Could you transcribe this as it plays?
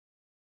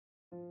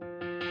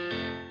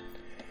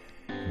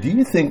Do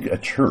you think a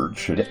church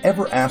should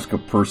ever ask a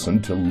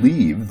person to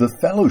leave the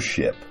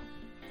fellowship?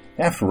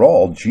 After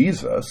all,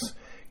 Jesus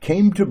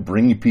came to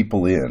bring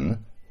people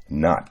in,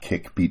 not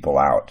kick people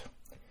out.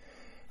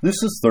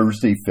 This is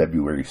Thursday,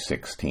 February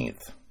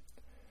 16th.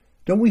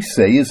 Don't we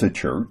say as a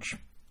church,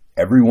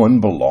 everyone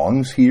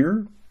belongs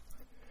here?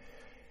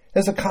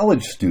 As a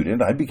college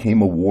student, I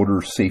became a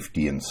water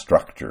safety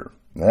instructor.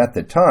 At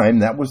the time,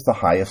 that was the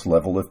highest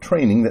level of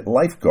training that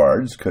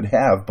lifeguards could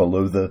have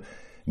below the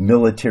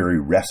military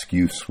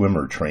rescue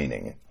swimmer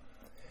training.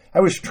 I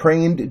was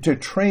trained to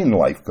train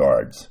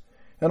lifeguards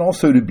and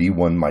also to be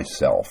one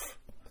myself.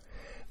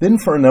 Then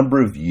for a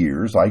number of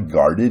years, I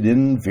guarded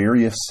in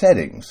various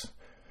settings.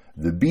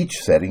 The beach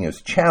setting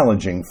is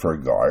challenging for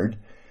a guard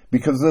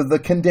because of the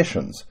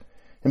conditions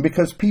and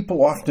because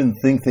people often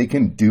think they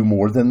can do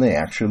more than they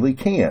actually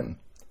can.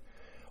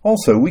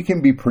 Also, we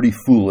can be pretty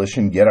foolish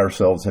and get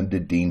ourselves into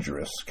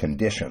dangerous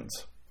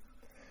conditions.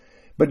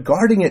 But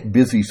guarding at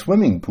busy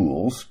swimming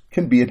pools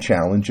can be a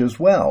challenge as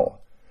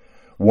well.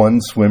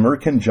 One swimmer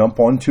can jump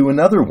onto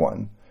another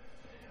one.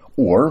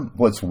 Or,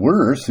 what's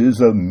worse, is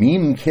a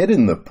mean kid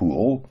in the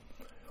pool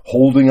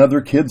holding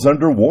other kids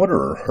underwater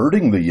or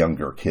hurting the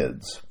younger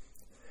kids.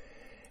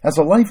 As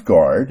a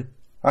lifeguard,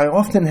 I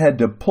often had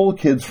to pull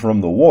kids from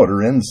the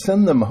water and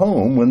send them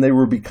home when they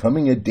were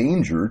becoming a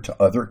danger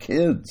to other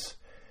kids.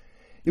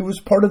 It was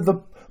part of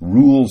the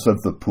rules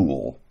of the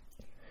pool.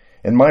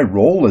 In my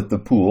role at the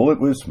pool, it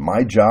was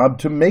my job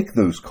to make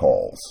those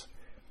calls.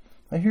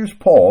 Now here's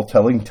Paul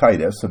telling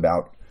Titus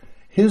about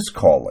his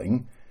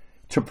calling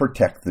to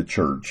protect the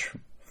church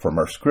from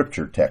our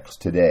scripture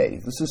text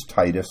today. This is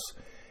Titus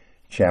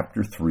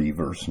chapter 3,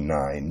 verse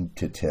 9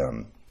 to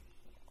 10.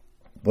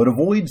 But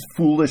avoids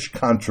foolish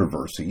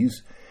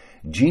controversies,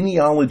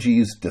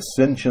 genealogies,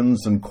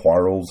 dissensions, and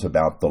quarrels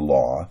about the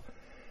law,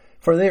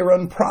 for they are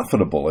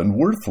unprofitable and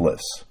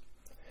worthless.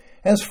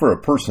 As for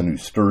a person who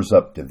stirs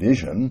up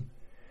division,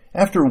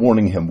 after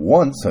warning him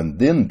once and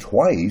then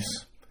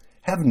twice,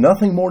 have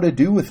nothing more to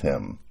do with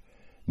him.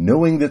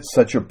 Knowing that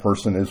such a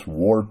person is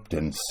warped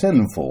and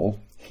sinful,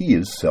 he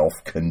is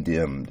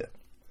self-condemned.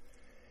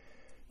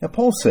 Now,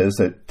 Paul says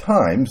at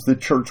times the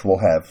church will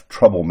have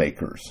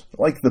troublemakers,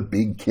 like the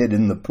big kid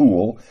in the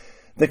pool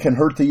that can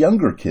hurt the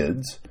younger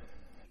kids.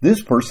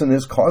 This person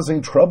is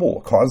causing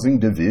trouble, causing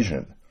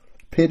division,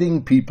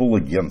 pitting people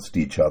against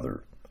each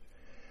other.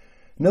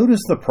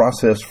 Notice the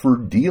process for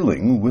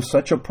dealing with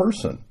such a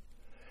person.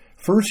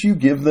 First, you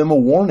give them a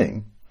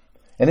warning,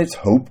 and it's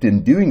hoped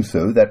in doing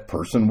so that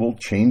person will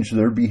change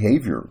their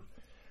behavior.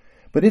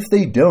 But if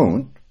they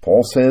don't,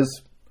 Paul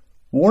says,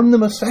 warn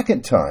them a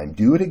second time,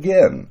 do it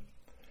again.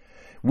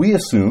 We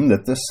assume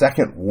that the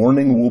second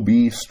warning will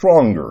be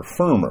stronger,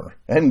 firmer,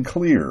 and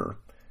clearer,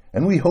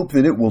 and we hope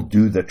that it will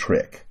do the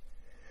trick.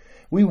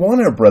 We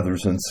want our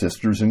brothers and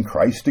sisters in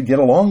Christ to get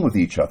along with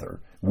each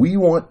other. We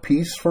want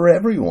peace for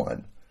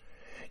everyone.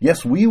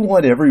 Yes, we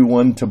want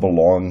everyone to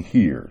belong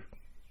here.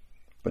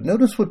 But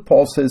notice what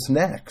Paul says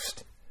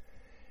next.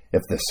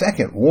 If the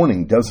second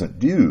warning doesn't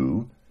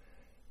do,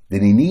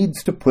 then he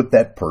needs to put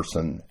that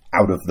person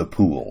out of the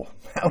pool,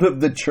 out of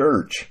the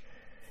church.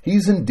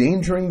 He's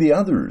endangering the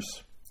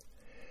others.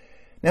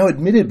 Now,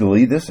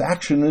 admittedly, this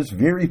action is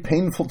very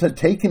painful to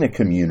take in a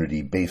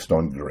community based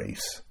on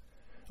grace.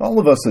 All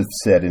of us have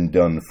said and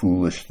done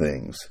foolish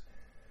things.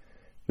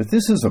 But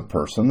this is a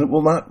person that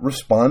will not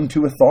respond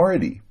to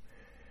authority,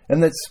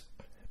 and that's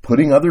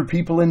putting other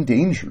people in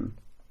danger.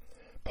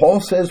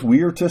 Paul says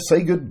we are to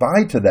say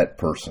goodbye to that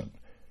person,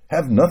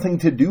 have nothing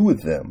to do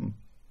with them.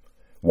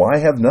 Why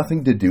have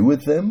nothing to do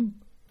with them?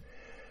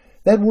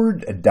 That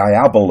word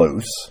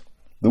diabolos,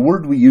 the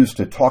word we use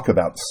to talk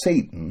about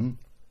Satan,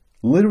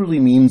 literally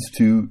means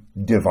to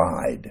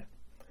divide.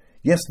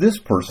 Yes, this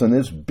person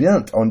is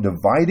bent on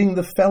dividing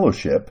the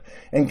fellowship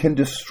and can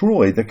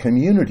destroy the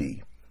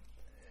community.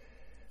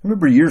 I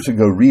remember years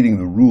ago reading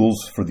the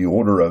rules for the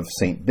order of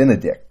St.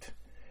 Benedict.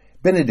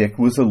 Benedict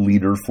was a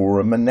leader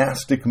for a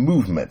monastic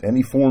movement, and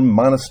he formed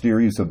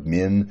monasteries of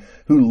men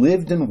who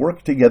lived and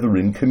worked together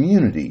in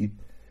community.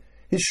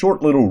 His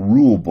short little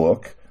rule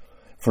book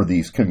for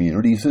these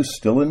communities is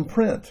still in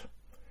print.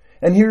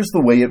 And here's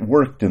the way it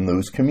worked in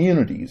those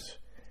communities.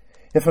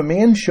 If a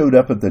man showed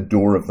up at the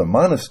door of the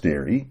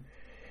monastery,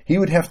 he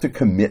would have to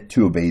commit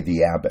to obey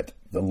the abbot,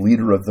 the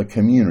leader of the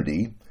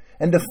community,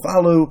 and to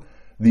follow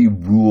the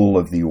rule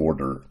of the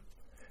order.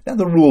 Now,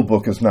 the rule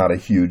book is not a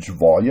huge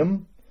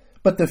volume,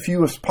 but the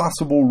fewest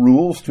possible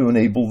rules to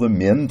enable the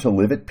men to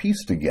live at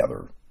peace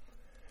together.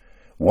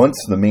 Once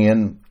the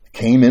man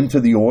came into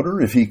the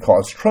order, if he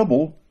caused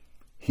trouble,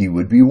 he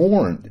would be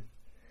warned.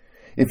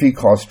 If he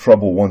caused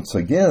trouble once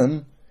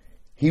again,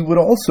 he would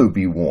also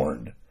be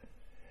warned.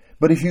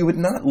 But if he would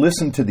not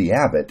listen to the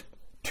abbot,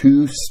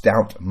 2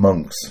 stout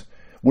monks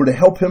were to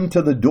help him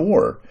to the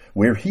door,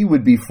 where he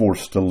would be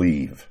forced to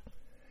leave.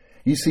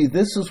 You see,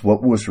 this is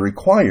what was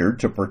required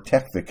to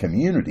protect the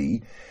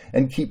community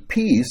and keep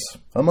peace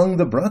among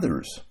the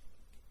brothers.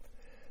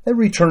 That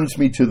returns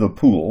me to the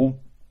pool,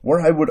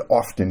 where I would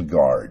often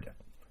guard.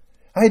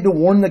 I had to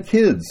warn the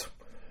kids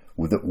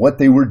that what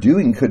they were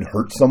doing could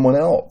hurt someone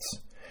else.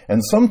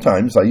 And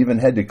sometimes I even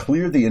had to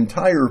clear the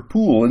entire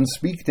pool and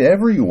speak to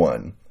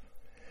everyone.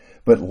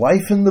 But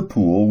life in the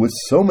pool with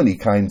so many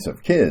kinds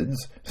of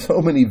kids,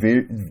 so many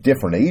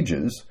different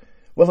ages,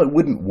 well, it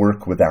wouldn't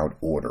work without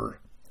order.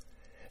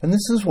 And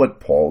this is what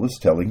Paul is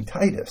telling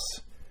Titus.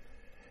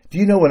 Do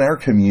you know, in our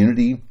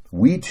community,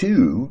 we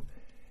too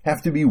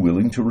have to be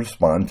willing to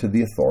respond to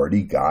the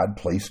authority God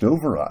placed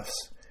over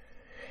us.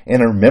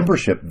 In our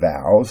membership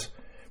vows,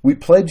 we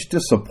pledge to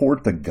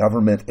support the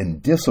government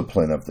and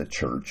discipline of the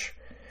church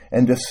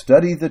and to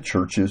study the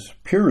church's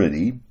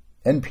purity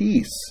and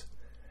peace.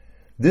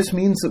 This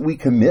means that we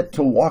commit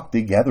to walk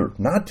together,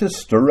 not to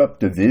stir up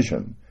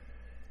division,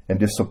 and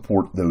to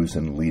support those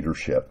in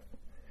leadership.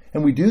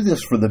 And we do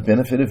this for the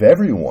benefit of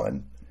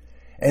everyone,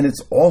 and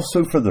it's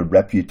also for the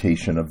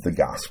reputation of the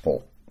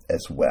gospel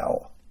as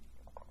well.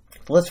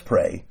 Let's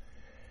pray.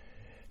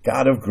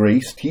 God of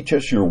grace, teach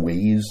us your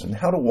ways and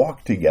how to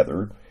walk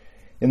together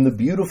in the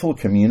beautiful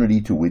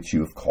community to which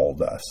you have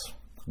called us.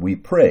 We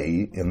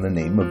pray in the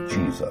name of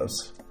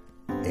Jesus.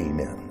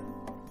 Amen.